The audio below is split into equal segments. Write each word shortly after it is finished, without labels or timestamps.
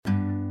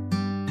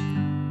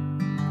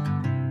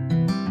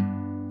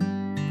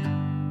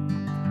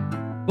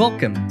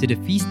Welcome to the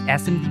Feast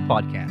SMD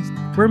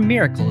podcast, where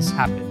miracles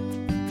happen.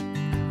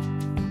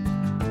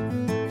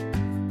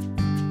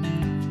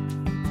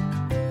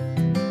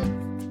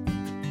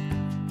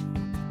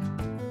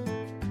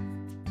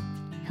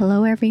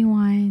 Hello,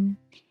 everyone,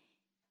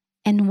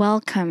 and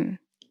welcome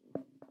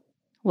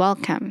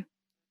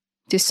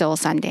to Soul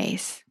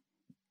Sundays.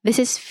 This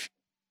is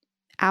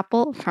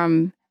Apple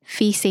from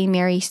Feast St.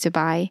 Mary's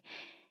Dubai.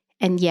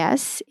 And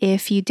yes,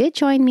 if you did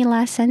join me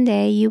last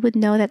Sunday, you would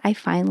know that I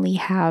finally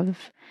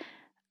have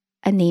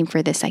a name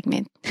for this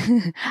segment.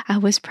 I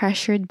was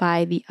pressured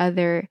by the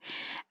other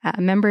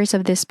members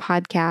of this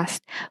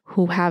podcast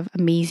who have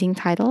amazing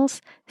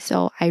titles,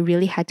 so I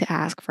really had to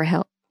ask for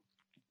help.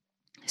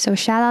 So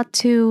shout out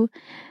to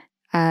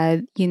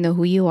you know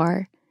who you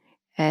are.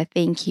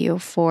 Thank you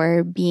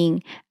for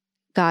being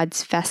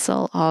God's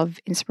vessel of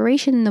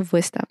inspiration and of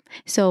wisdom.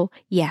 So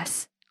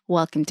yes,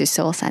 welcome to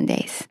Soul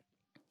Sundays.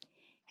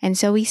 And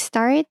so we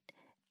start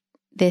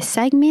this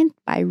segment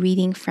by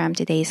reading from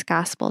today's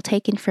gospel,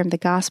 taken from the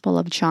Gospel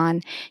of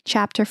John,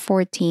 chapter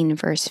 14,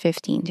 verse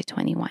 15 to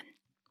 21.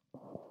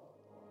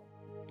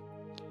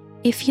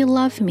 If you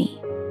love me,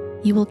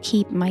 you will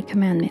keep my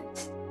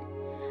commandments.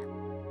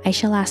 I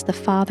shall ask the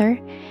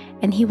Father,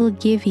 and he will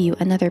give you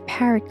another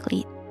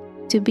paraclete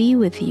to be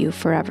with you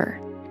forever.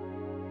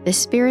 The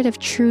Spirit of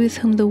truth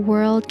whom the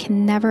world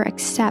can never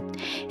accept,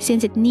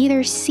 since it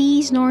neither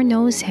sees nor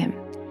knows him.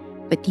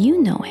 But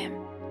you know him,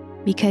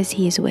 because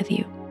he is with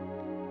you.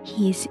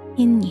 He is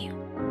in you.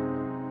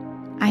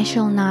 I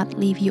shall not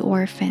leave you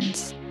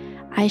orphans.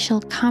 I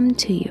shall come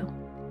to you.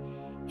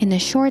 In a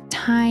short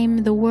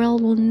time, the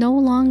world will no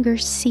longer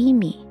see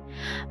me,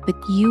 but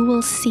you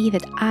will see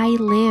that I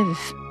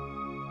live,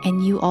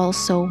 and you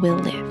also will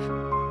live.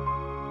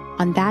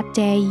 On that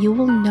day, you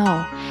will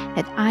know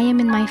that I am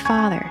in my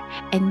Father,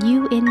 and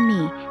you in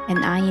me,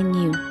 and I in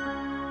you.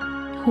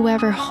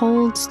 Whoever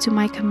holds to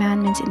my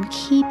commandments and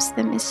keeps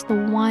them is the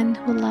one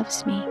who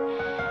loves me.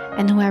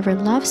 And whoever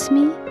loves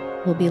me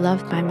will be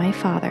loved by my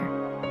Father,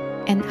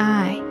 and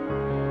I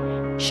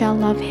shall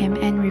love him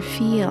and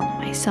reveal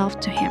myself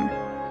to him.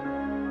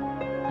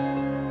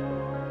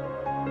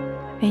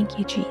 Thank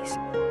you, Jesus.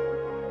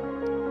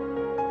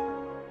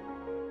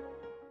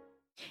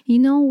 You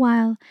know,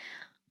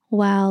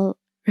 while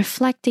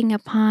reflecting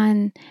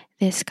upon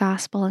this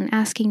gospel and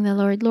asking the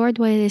Lord,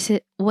 what is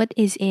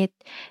it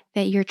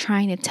that you're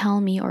trying to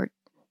tell me, or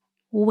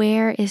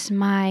where is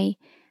my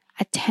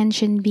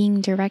attention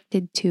being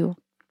directed to?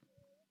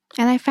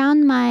 And I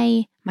found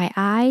my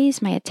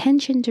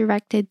attention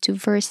directed to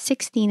verse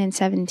 16 and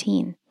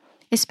 17,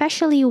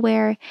 especially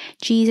where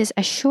Jesus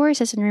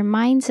assures us and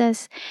reminds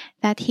us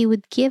that he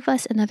would give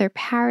us another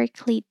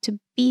paraclete to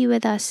be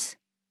with us,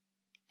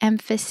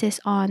 emphasis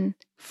on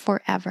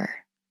forever.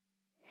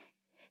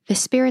 The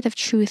Spirit of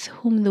truth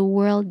whom the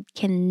world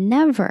can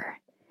never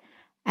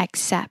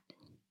accept.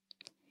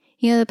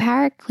 You know, the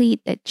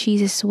paraclete that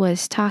Jesus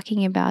was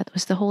talking about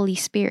was the Holy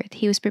Spirit.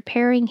 He was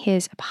preparing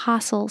his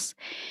apostles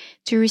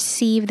to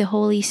receive the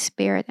Holy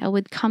Spirit that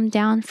would come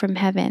down from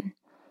heaven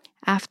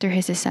after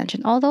his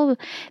ascension. Although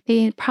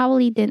they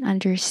probably didn't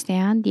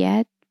understand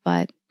yet,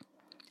 but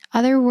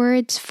other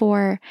words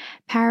for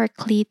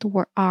paraclete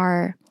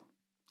are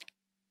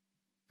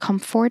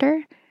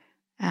comforter,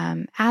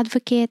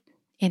 advocate,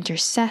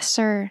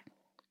 intercessor,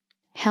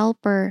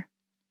 helper,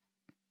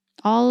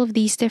 all of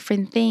these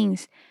different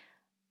things.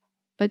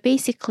 But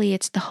basically,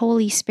 it's the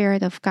Holy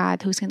Spirit of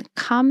God who's going to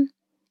come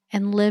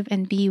and live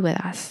and be with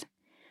us.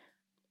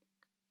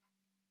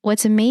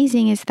 What's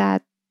amazing is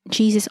that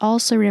Jesus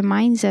also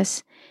reminds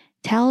us,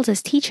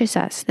 teaches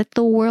us that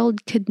the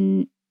world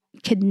could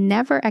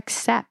never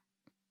accept.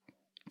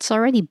 It's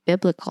already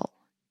biblical.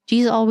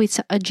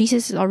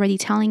 Jesus is already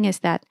telling us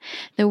that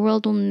the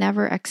world will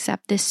never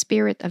accept this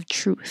Spirit of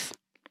truth.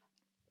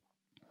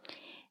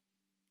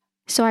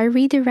 So I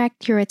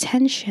redirect your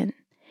attention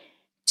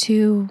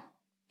to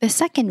the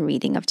second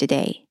reading of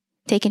today,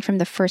 taken from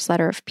the first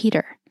letter of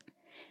Peter,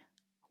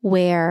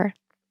 where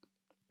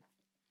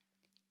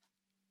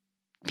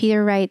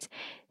Peter writes,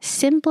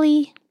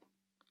 "Simply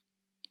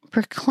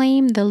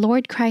proclaim the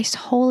Lord Christ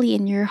holy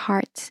in your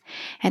hearts,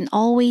 and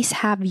always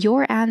have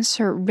your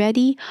answer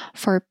ready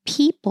for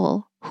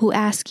people who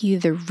ask you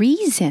the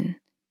reason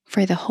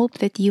for the hope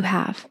that you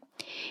have."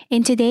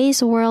 In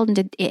today's world,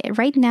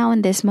 right now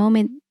in this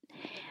moment,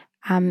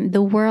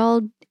 the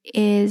world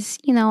is,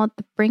 at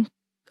the brink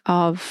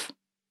of,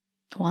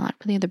 not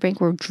really at the brink,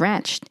 we're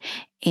drenched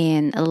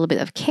in a little bit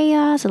of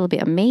chaos, a little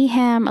bit of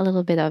mayhem, a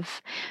little bit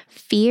of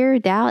fear,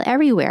 doubt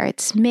everywhere.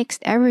 It's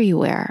mixed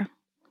everywhere.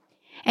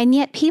 And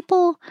yet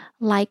people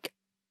like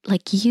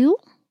you,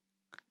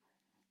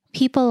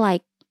 people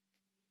like,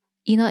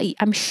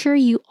 I'm sure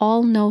you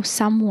all know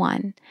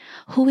someone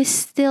who is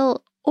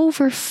still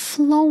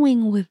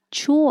overflowing with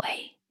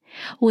joy,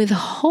 with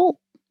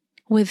hope,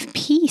 with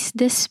peace,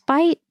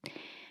 despite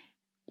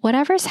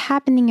whatever's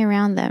happening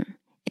around them.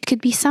 It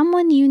could be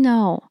someone you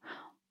know,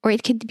 or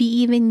it could be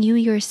even you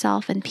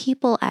yourself, and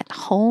people at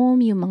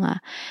home,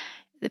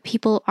 the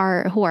people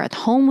who are at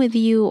home with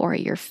you, or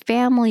your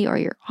family or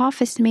your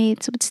office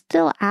mates would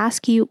still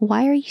ask you,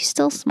 why are you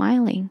still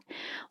smiling?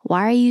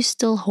 Why are you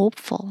still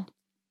hopeful?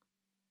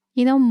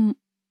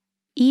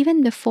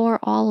 Even before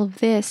all of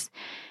this,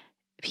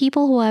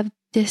 people who have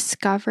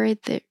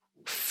discovered the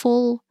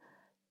full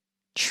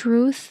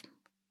truth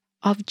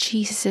of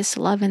Jesus'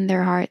 love in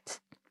their hearts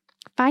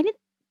find it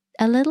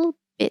a little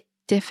bit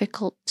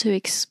difficult to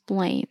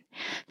explain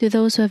to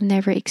those who have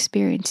never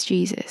experienced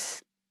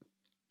Jesus.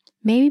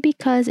 Maybe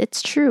because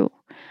it's true.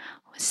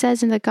 It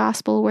says in the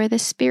gospel, where the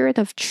spirit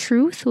of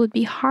truth would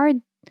be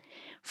hard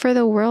for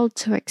the world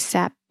to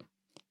accept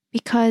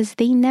because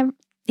they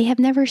have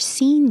never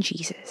seen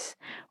Jesus,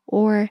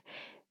 or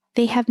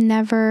they have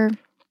never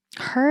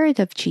heard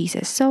of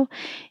Jesus. So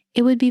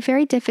it would be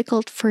very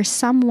difficult for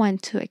someone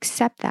to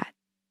accept that.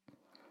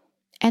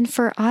 And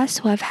for us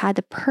who have had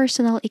a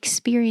personal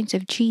experience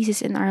of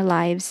Jesus in our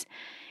lives,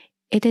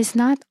 it is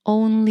not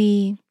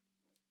only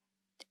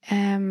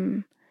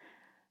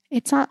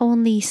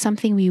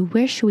something we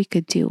wish we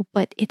could do,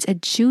 but it's a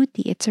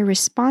duty, it's a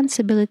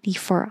responsibility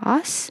for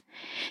us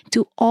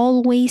to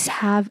always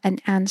have an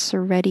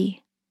answer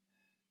ready.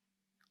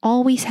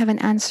 Always have an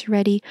answer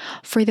ready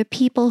for the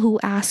people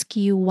who ask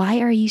you, why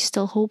are you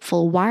still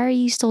hopeful? Why are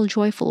you still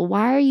joyful?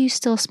 Why are you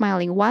still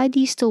smiling? Why do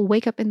you still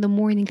wake up in the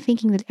morning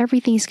thinking that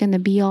everything's going to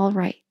be all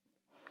right?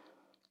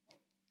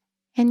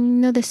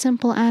 And the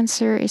simple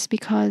answer is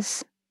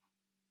because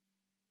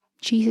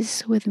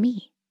Jesus is with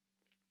me.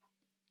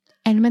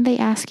 And when they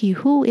ask you,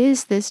 who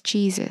is this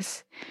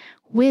Jesus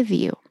with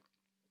you?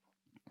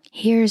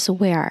 Here's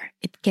where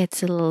it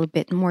gets a little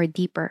bit more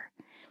deeper.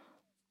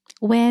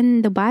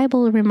 When the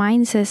Bible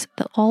reminds us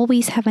to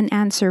always have an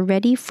answer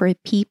ready for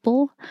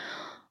people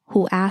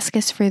who ask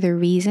us for the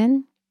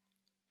reason,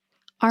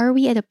 are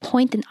we at a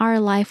point in our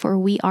life where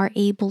we are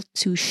able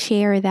to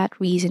share that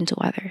reason to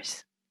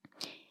others?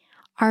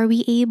 Are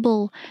we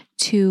able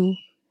to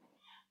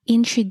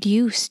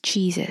introduce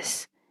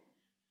Jesus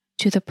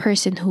to the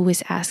person who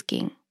is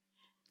asking?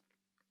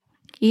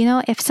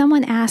 If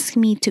someone asks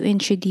me to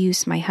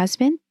introduce my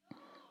husband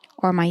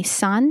or my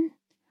son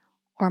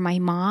or my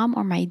mom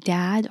or my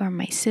dad or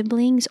my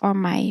siblings or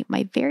my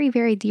very,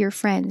 very dear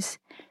friends,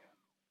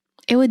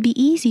 it would be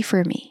easy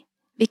for me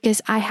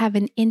because I have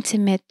an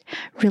intimate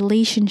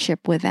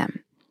relationship with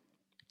them.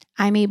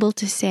 I'm able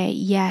to say,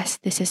 yes,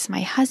 this is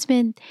my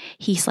husband.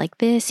 He's like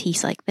this,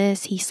 he's like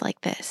this, he's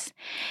like this.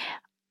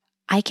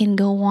 I can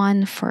go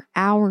on for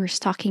hours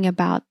talking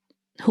about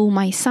who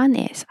my son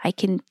is. I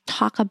can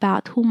talk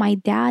about who my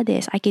dad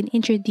is. I can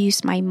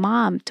introduce my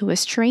mom to a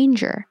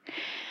stranger.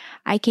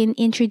 I can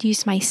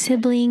introduce my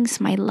siblings,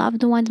 my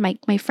loved ones, my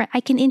friend.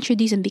 I can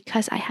introduce them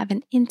because I have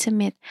an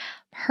intimate,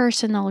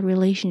 personal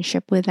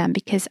relationship with them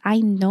because I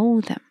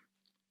know them.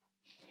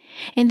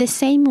 In the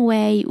same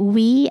way,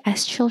 we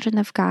as children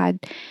of God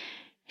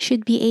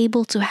should be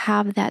able to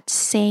have that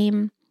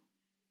same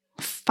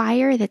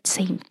fire, that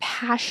same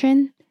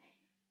passion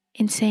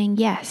in saying,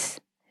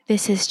 yes,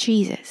 this is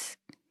Jesus.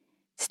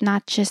 It's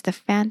not just a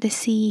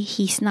fantasy.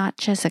 He's not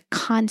just a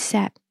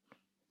concept.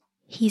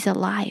 He's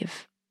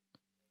alive.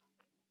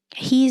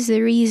 He's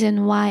the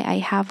reason why I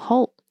have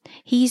hope.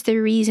 He's the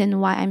reason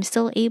why I'm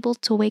still able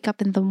to wake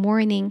up in the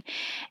morning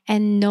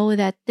and know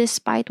that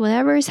despite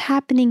whatever is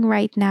happening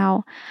right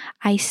now,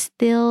 I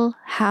still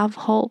have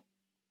hope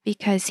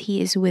because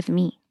He is with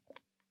me.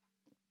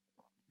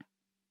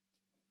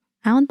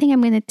 I don't think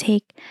I'm going to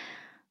take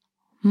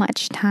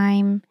much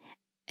time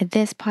at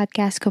this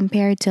podcast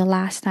compared to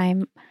last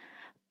time,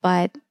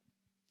 but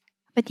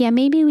yeah,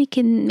 maybe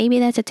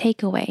that's a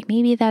takeaway.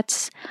 Maybe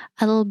that's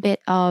a little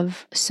bit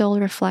of soul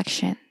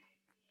reflection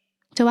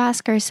to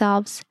ask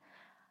ourselves,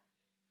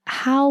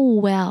 how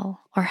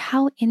well or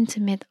how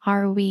intimate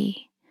are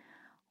we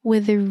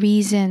with the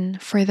reason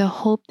for the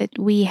hope that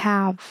we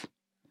have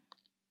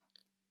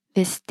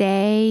this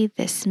day,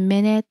 this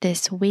minute,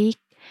 this week,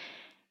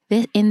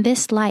 in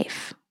this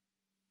life?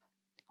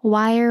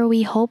 Why are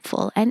we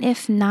hopeful? And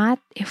if not,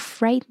 if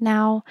right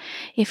now,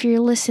 if you're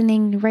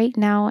listening right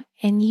now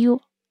and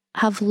you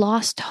have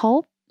lost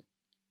hope,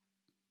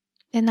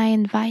 then I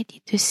invite you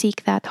to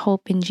seek that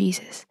hope in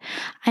Jesus.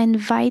 I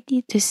invite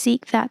you to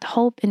seek that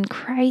hope in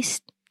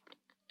Christ.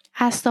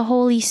 Ask the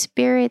Holy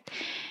Spirit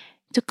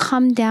to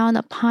come down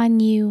upon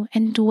you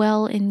and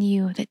dwell in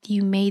you that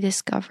you may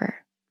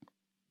discover.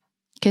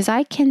 Because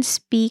I can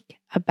speak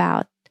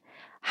about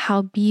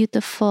how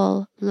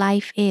beautiful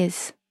life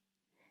is.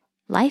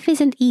 Life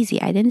isn't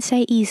easy. I didn't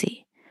say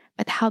easy.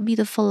 But how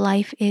beautiful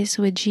life is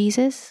with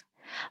Jesus.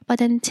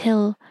 But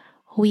until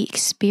we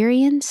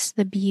experience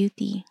the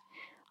beauty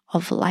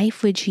of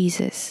life with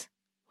Jesus,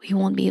 we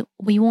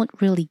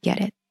won't really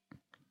get it.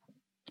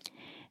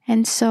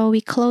 And so we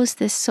close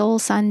this Soul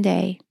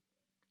Sunday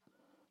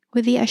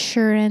with the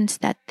assurance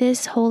that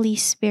this Holy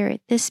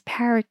Spirit, this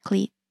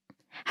Paraclete,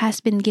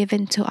 has been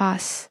given to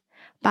us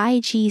by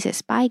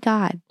Jesus, by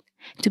God,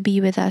 to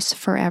be with us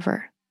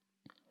forever.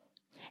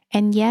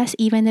 And yes,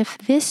 even if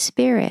this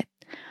Spirit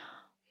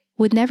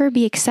would never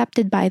be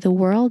accepted by the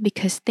world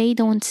because they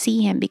don't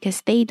see Him,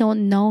 because they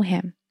don't know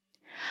Him,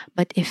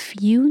 But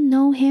if you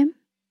know Him,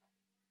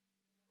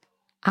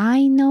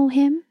 I know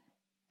Him,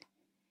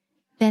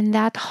 then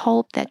that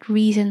hope, that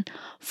reason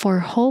for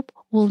hope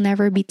will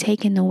never be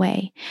taken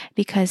away,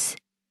 because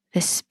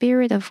the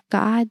Spirit of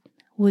God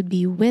would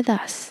be with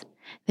us.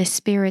 The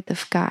Spirit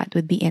of God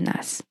would be in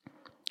us.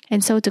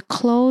 And so to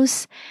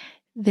close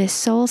this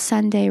Soul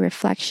Sunday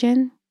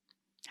reflection,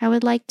 I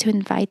would like to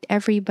invite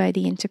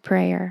everybody into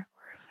prayer.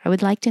 I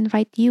would like to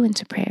invite you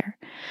into prayer,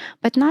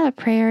 but not a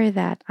prayer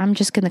that I'm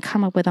just going to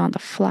come up with on the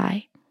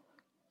fly.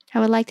 I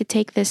would like to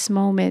take this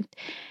moment,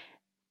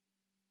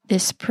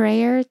 this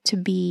prayer, to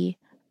be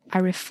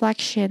a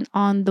reflection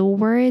on the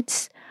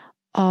words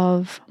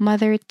of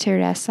Mother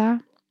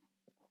Teresa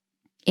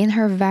in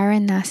her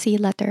Varanasi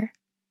letter.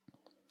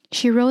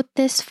 She wrote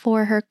this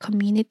for her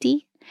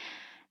community,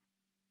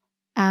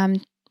 the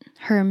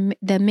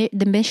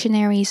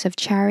missionaries of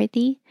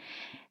charity,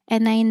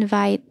 and I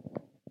invite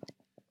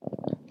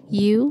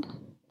you,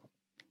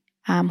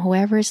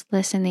 whoever's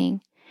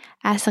listening,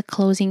 as a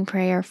closing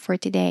prayer for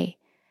today.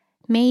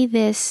 May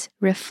this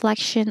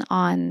reflection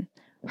on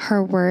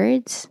her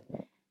words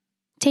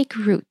take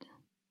root.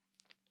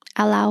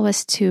 Allow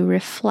us to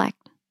reflect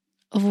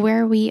of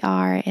where we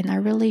are in our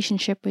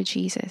relationship with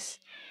Jesus,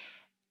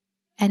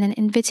 and an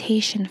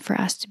invitation for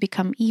us to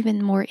become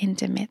even more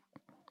intimate.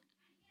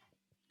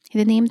 In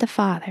the name of the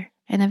Father,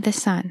 and of the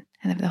Son,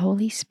 and of the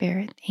Holy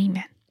Spirit.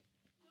 Amen.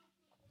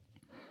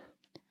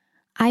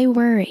 I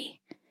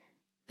worry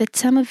that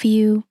some of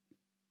you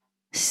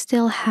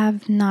still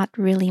have not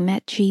really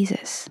met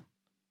Jesus.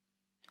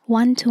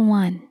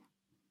 One-to-one,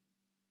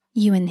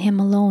 you and Him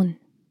alone.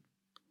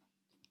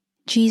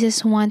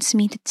 Jesus wants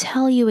me to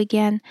tell you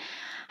again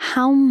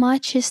how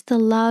much is the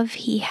love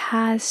He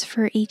has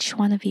for each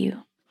one of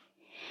you,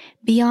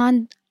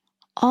 beyond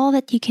all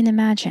that you can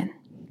imagine.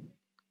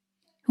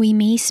 We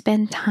may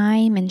spend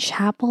time in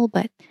chapel,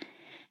 but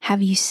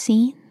have you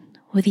seen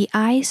with the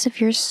eyes of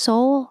your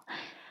soul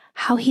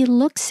how He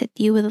looks at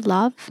you with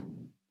love?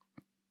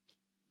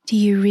 Do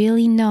you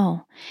really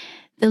know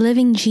the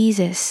living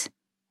Jesus,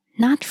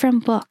 not from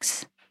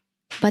books,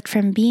 but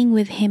from being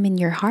with Him in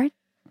your heart?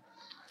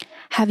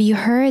 Have you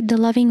heard the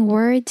loving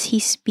words He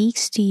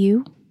speaks to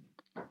you?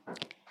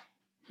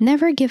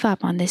 Never give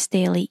up on this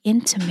daily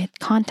intimate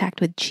contact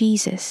with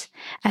Jesus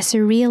as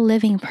a real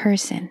living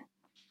person,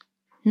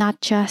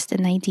 not just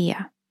an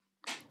idea.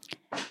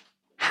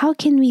 How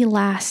can we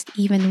last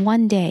even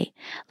one day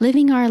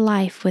living our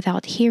life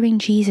without hearing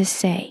Jesus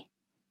say,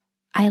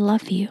 "I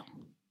love you"?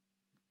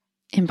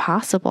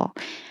 Impossible.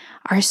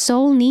 Our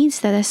soul needs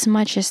that as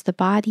much as the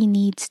body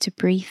needs to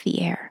breathe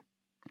the air.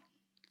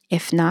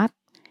 If not,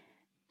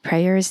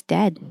 prayer is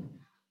dead.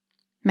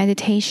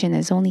 Meditation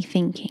is only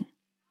thinking.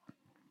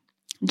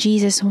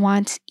 Jesus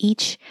wants you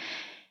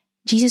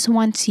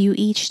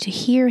each to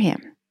hear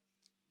Him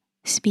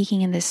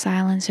speaking in the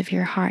silence of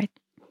your heart.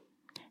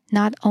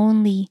 Not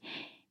only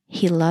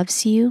He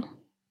loves you,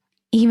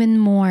 even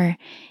more,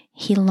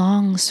 He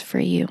longs for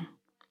you.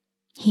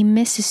 He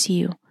misses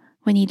you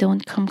when you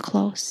don't come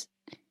close.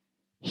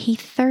 He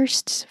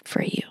thirsts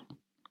for you.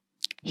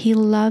 He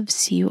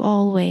loves you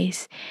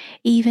always,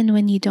 even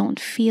when you don't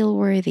feel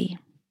worthy.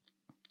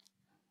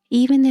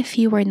 Even if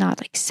you are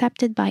not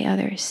accepted by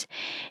others,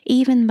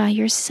 even by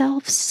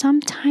yourself,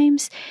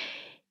 sometimes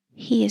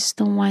He is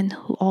the one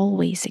who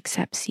always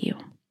accepts you.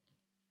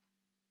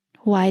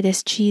 Why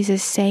does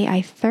Jesus say,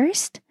 "I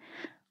thirst"?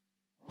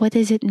 What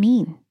does it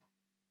mean?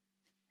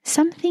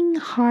 Something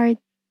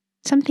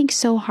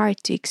so hard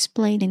to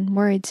explain in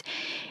words.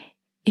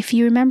 If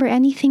you remember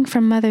anything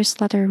from Mother's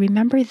letter,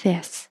 remember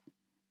this.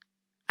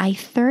 I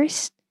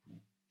thirst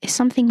is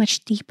something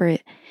much deeper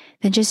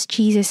than just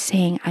Jesus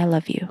saying, "I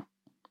love you."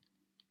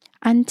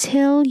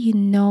 Until you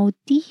know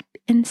deep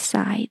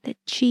inside that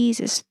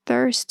Jesus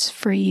thirsts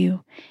for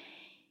you,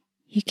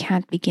 you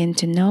can't begin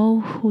to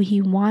know who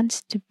He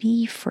wants to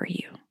be for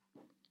you,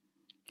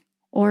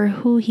 or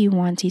who He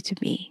wants you to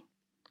be.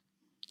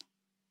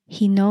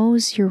 He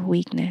knows your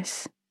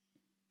weakness.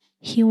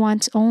 He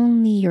wants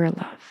only your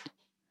love,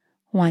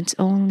 wants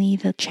only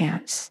the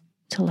chance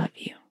to love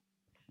you.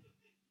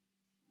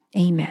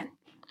 Amen.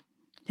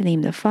 In the name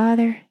of the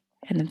Father,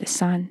 and of the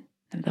Son,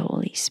 and of the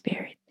Holy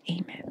Spirit.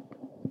 Amen.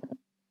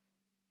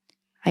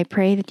 I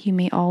pray that you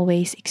may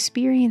always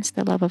experience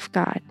the love of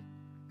God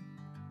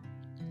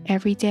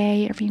every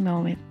day, every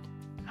moment,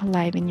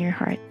 alive in your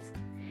hearts.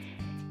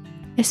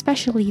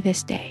 Especially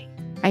this day.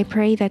 I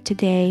pray that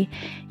today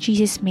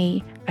Jesus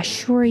may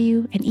assure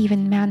you and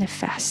even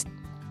manifest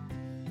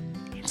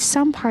in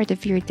some part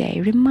of your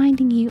day,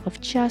 reminding you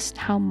of just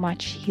how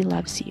much He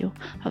loves you,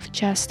 of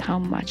just how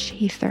much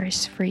He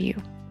thirsts for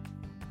you.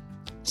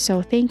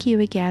 So thank you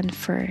again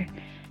for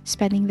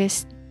spending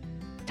this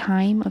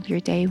time of your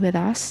day with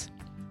us.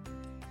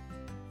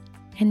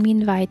 And we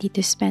invite you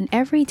to spend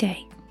every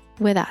day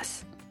with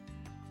us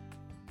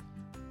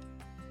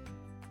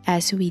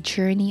as we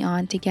journey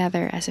on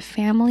together as a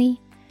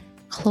family,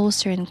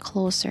 closer and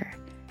closer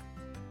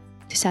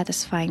to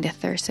satisfying the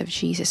thirst of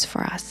Jesus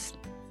for us.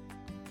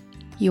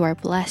 You are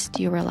blessed,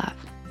 you are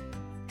loved.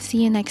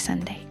 See you next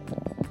Sunday.